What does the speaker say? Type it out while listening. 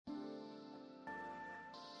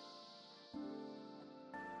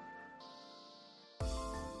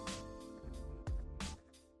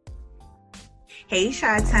Hey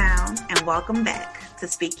Chi-Town, and welcome back to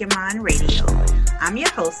Speak Your Mind Radio. I'm your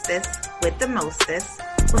hostess with the mostest,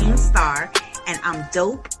 Queen Star, and I'm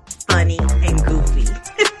dope, funny, and goofy.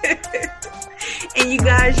 And you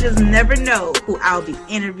guys just never know who I'll be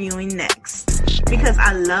interviewing next, because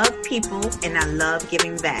I love people and I love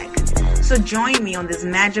giving back. So join me on this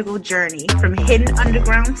magical journey from hidden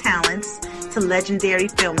underground talents to legendary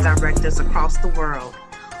film directors across the world.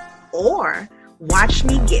 Or watch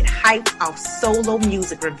me get hyped off solo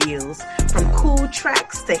music reviews from cool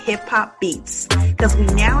tracks to hip-hop beats, because we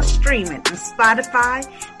now streaming on Spotify,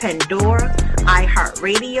 Pandora,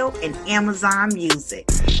 iHeartRadio, and Amazon Music.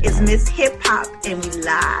 It's Miss Hip Hop and we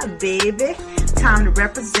live, baby. Time to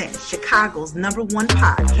represent Chicago's #1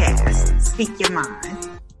 podcast, Speak Your Mind.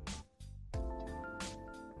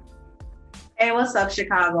 Hey, what's up,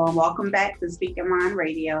 Chicago? And welcome back to Speak Your Mind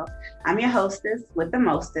Radio. I'm your hostess with the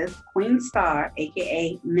mostest, Queen Star,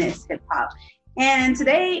 aka Miss Hip Hop. And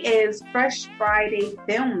today is Fresh Friday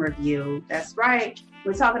Film Review. That's right.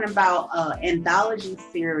 We're talking about an anthology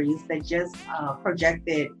series that just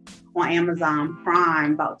projected on Amazon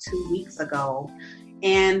Prime about 2 weeks ago.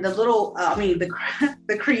 And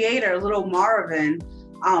the creator, Little Marvin,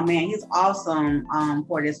 oh man, he's awesome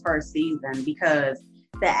for this first season, because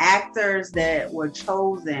the actors that were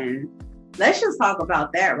chosen, let's just talk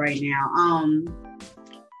about that right now.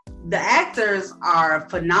 The actors are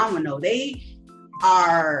phenomenal. They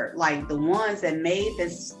are like the ones that made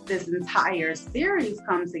this entire series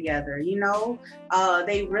come together. You know,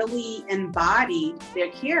 they really embodied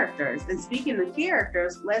their characters. And speaking of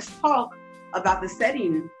characters, let's talk about the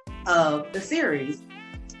setting of the series.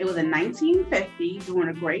 It was in 1950 during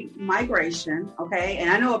a Great Migration, okay? And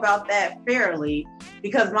I know about that fairly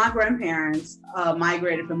because my grandparents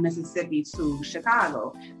migrated from Mississippi to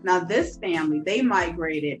Chicago. Now, this family, they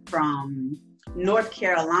migrated from North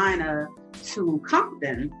Carolina to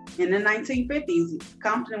Compton in the 1950s.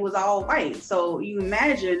 Compton was all white. So you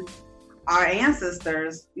imagine our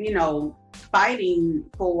ancestors, you know, fighting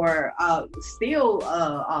for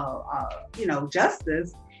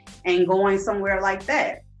justice and going somewhere like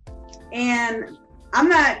that. And I'm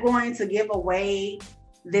not going to give away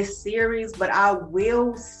this series, but I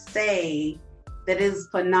will say that it's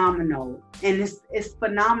phenomenal. And it's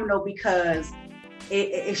phenomenal because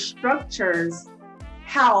it structures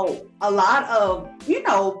how a lot of, you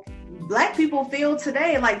know, Black people feel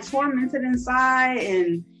today, like tormented inside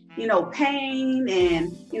and, you know, pain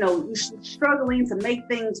and, you know, struggling to make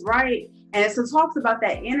things right. And so it talks about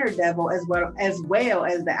that inner devil as well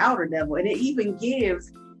as the outer devil. And it even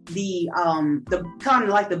gives the kind of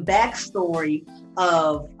like the backstory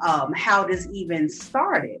of how this even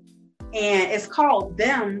started. And it's called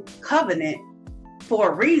Them Covenant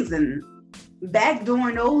for a reason. Back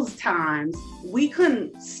during those times, we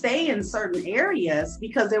couldn't stay in certain areas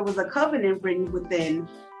because there was a covenant written within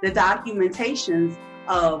the documentations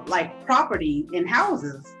of like property and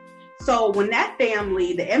houses. So when that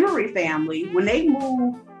family, the Emory family, when they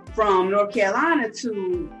moved from North Carolina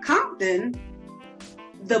to Compton,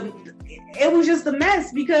 it was just a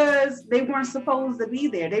mess because they weren't supposed to be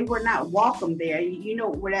there. They were not welcome there. You know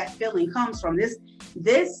where that feeling comes from.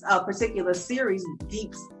 This particular series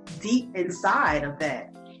deep inside of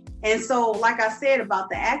that. And so, like I said about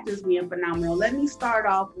the actors being phenomenal, let me start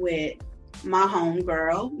off with my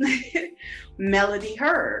homegirl, Melody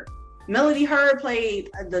Hurd. Melody Hurd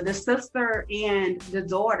played the sister and the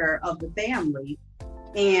daughter of the family.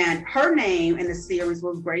 And her name in the series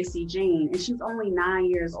was Gracie Jean. And she's only 9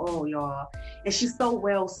 years old, y'all. And she's so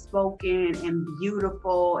well-spoken and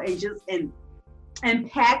beautiful and just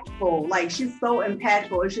impactful. Like, she's so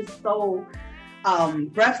impactful. It's just so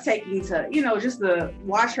breathtaking to, you know, just to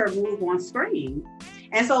watch her move on screen.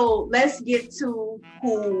 And so let's get to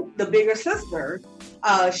who the bigger sister,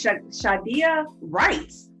 Shadia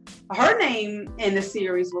Wright. Her name in the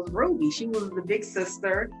series was Ruby. She was the big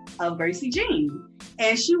sister of Gracie Jean.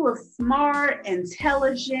 And she was smart,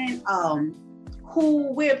 intelligent,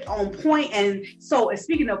 cool-whipped, on point. And so,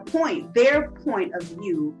 speaking of point, their point of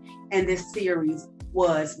view in this series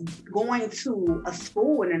was going to a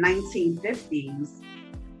school in the 1950s,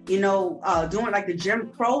 you know, doing like the Jim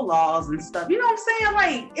Crow laws and stuff. You know what I'm saying?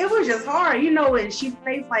 Like, it was just hard, you know, and she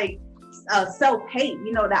faced like self-hate,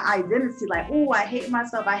 you know, that identity, like, oh, I hate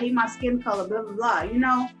myself, I hate my skin color, blah, blah, blah, you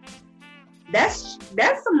know. That's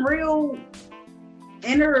some real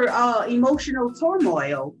inner emotional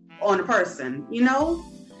turmoil on a person, you know.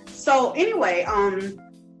 So anyway,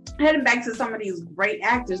 heading back to some of these great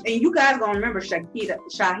actors, and you guys gonna remember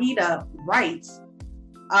Shahida Wright.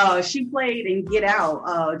 She played in Get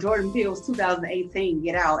Out, Jordan Peele's 2018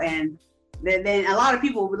 Get Out, and then a lot of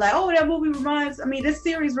people will be like, oh, that movie this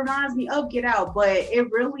series reminds me of Get Out, but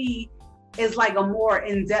it really is like a more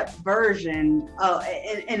in-depth version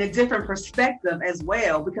in a different perspective as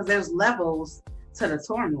well, because there's levels to the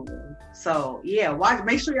turmoil. So yeah,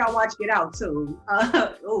 make sure y'all watch Get Out too.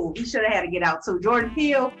 We should have had to Get Out too. Jordan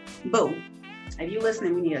Peele, boo. If you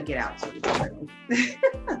listening, we need to Get Out too.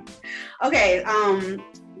 Okay,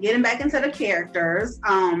 getting back into the characters.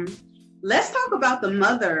 Let's talk about the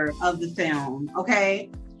mother of the film,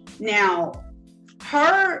 okay? Now,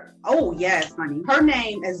 her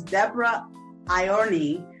name is Deborah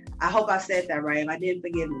Ayorni. I hope I said that right. If I didn't,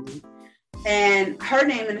 forgive me. And her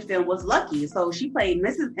name in the film was Lucky. So she played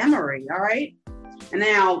Mrs. Emery, all right? And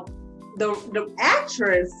now, the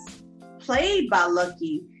actress played by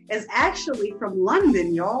Lucky is actually from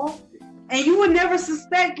London, y'all. And you would never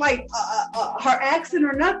suspect like her accent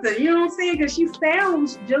or nothing. You know what I'm saying? Because she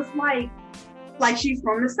sounds just like she's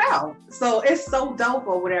from the South. So it's so dope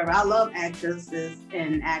or whatever. I love actresses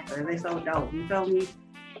and actors. They're so dope. You feel me?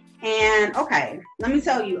 And okay, let me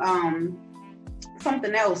tell you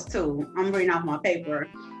something else too. I'm reading off my paper.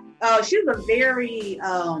 She's a very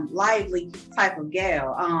lively type of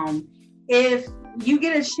gal. If you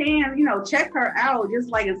get a chance, check her out, just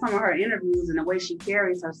like in some of her interviews, and the way she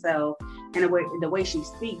carries herself and the way she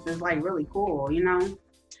speaks is like really cool,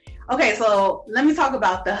 Okay, so let me talk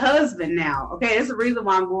about the husband now. Okay, this is the reason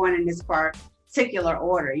why I'm going in this particular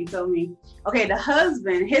order. You feel me? Okay, the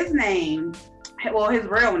husband, his real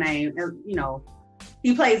name is,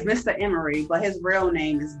 he plays Mr. Emery, but his real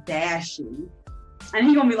name is Dashy. And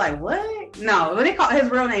he's gonna be like, what? No, they call his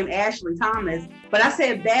real name Ashley Thomas. But I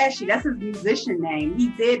said Dashy, that's his musician name.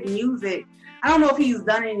 He did music. I don't know if he's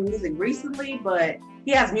done any music recently, but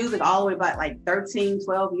he has music all the way back like 13,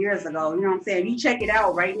 12 years ago. You know what I'm saying? If you check it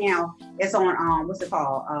out right now, it's on, what's it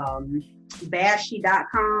called?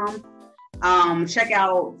 Bashy.com. Check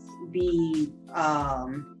out the,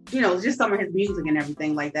 just some of his music and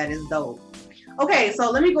everything like that is dope. Okay, so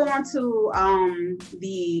let me go on to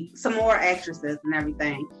some more actresses and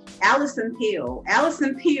everything. Alison Pill.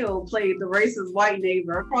 Alison Pill played the racist white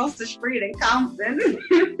neighbor across the street in Compton.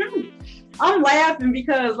 I'm laughing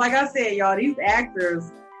because, like I said, y'all, these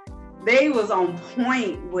actors, they was on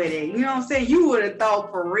point with it. You know what I'm saying? You would have thought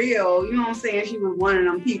for real, you know what I'm saying, she was one of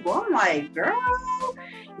them people. I'm like, girl,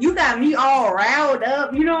 you got me all riled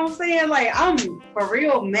up. You know what I'm saying? Like, I'm for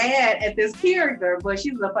real mad at this character, but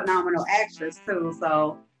she's a phenomenal actress too.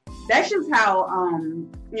 So that's just how,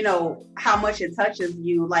 how much it touches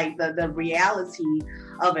you, like the reality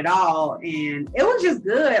of it all. And it was just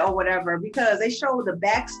good or whatever, because they showed the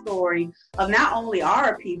backstory of not only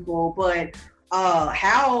our people, but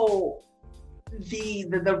how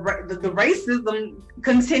the racism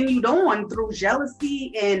continued on through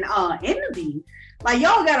jealousy and envy. Like,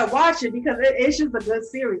 y'all gotta watch it because it's just a good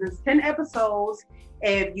series. It's 10 episodes.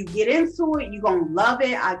 If you get into it, you're gonna love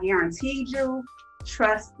it. I guarantee you.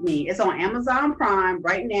 Trust me. It's on Amazon Prime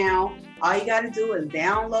right now. All you gotta do is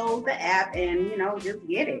download the app and, just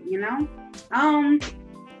get it,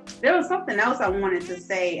 There was something else I wanted to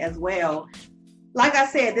say as well. Like I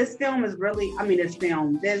said, this anthology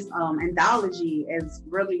is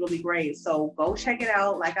really, really great. So go check it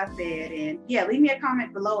out, like I said. And yeah, leave me a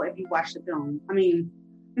comment below if you watched the film. The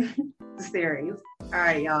series. All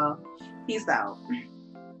right, y'all. Peace out.